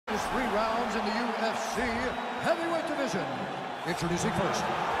3 rounds in the UFC heavyweight division. Introducing first,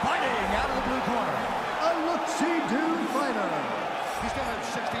 fighting out of the blue corner, a look-see-do fighter. He stands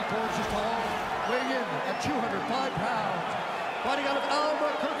 64 inches tall, weighing in at 205 pounds. Fighting out of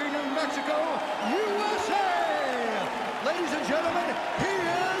Albuquerque, New Mexico, USA. Ladies and gentlemen, he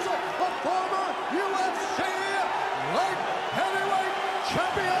is a former UFC light heavyweight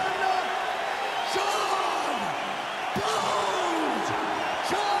champion, John Jones.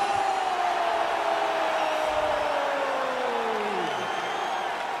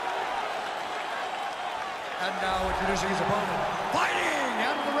 And now introducing his opponent, fighting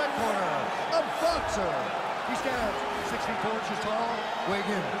out of the red corner, a boxer. He stands 64 inches tall, weighing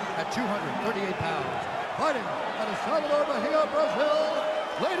in at 238 pounds. Fighting out of Salvador Bahia, Brazil.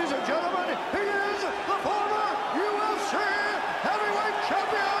 Ladies and gentlemen, he is the former UFC heavyweight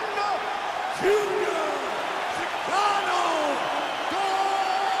champion, Junior Chicano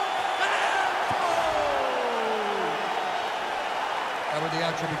And when the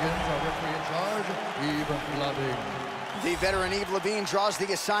action begins, our referee in charge, Yves Lavigne. The veteran Yves Lavigne draws the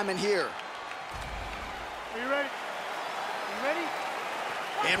assignment here. Are you ready? You ready?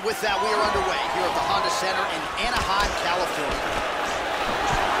 And with that, we are underway here at the Honda Center in Anaheim, California.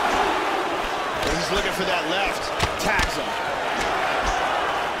 He's looking for that left. Tags him.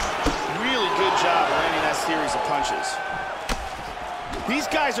 Really good job of landing that series of punches. These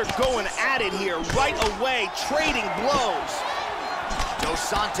guys are going at it here right away, trading blows. Dos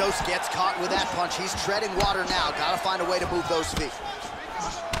Santos gets caught with that punch. He's treading water now. Got to find a way to move those feet.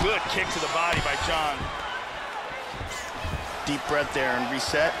 Good kick to the body by John. Deep breath there and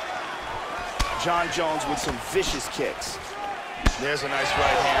reset. John Jones with some vicious kicks. There's a nice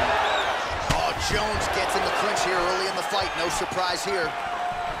right hand. Oh, Jones gets in the clinch here early in the fight. No surprise here.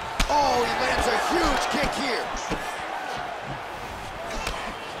 Oh, he lands a huge kick here.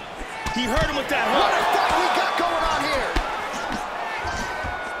 He hurt him with that hook. What a fight we got going on here.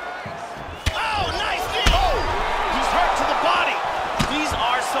 Oh, nice knee. Oh, he's hurt to the body. These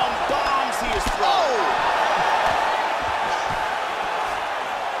are some bombs he is throwing. Oh.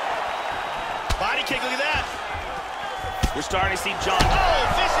 Body kick, look at that. We're starting to see John. Oh,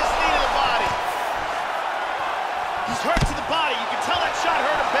 vicious knee to the body. He's hurt to the body. You can tell that shot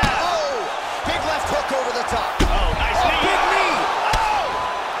hurt him bad. Oh, big left hook over the top. Oh, nice knee. Big knee. Oh,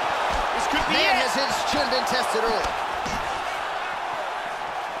 this could be Man, it. has his chin been tested early.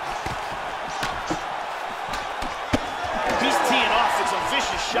 He's teeing off with some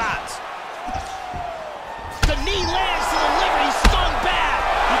vicious shots. The knee lands to the liver. He's stung bad.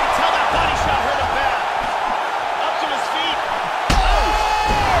 You can tell that body shot hurt him bad. Up to his feet. Oh!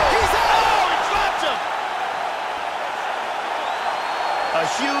 He's out! Oh, he dropped him! A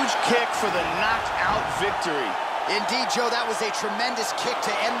huge kick for the knockout victory. Indeed, Joe, that was a tremendous kick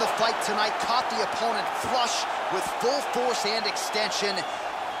to end the fight tonight. Caught the opponent flush with full force and extension.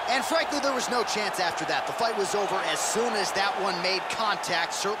 And frankly, there was no chance after that. The fight was over as soon as that one made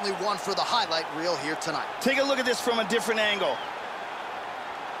contact. Certainly one for the highlight reel here tonight. Take a look at this from a different angle.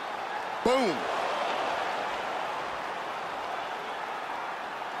 Boom.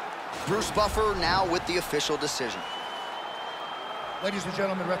 Bruce Buffer now with the official decision. Ladies and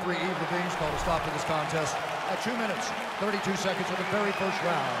gentlemen, referee Yves Lavigne's called a stop to this contest at 2 minutes, 32 seconds of the very first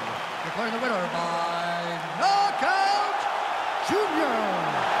round. Declaring the winner by knockout, Junior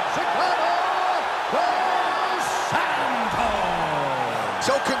Chicano dos Santos.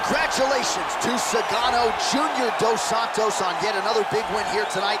 So congratulations to Cigano Junior dos Santos on yet another big win here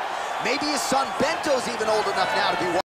tonight. Maybe his son Bento's even old enough now to be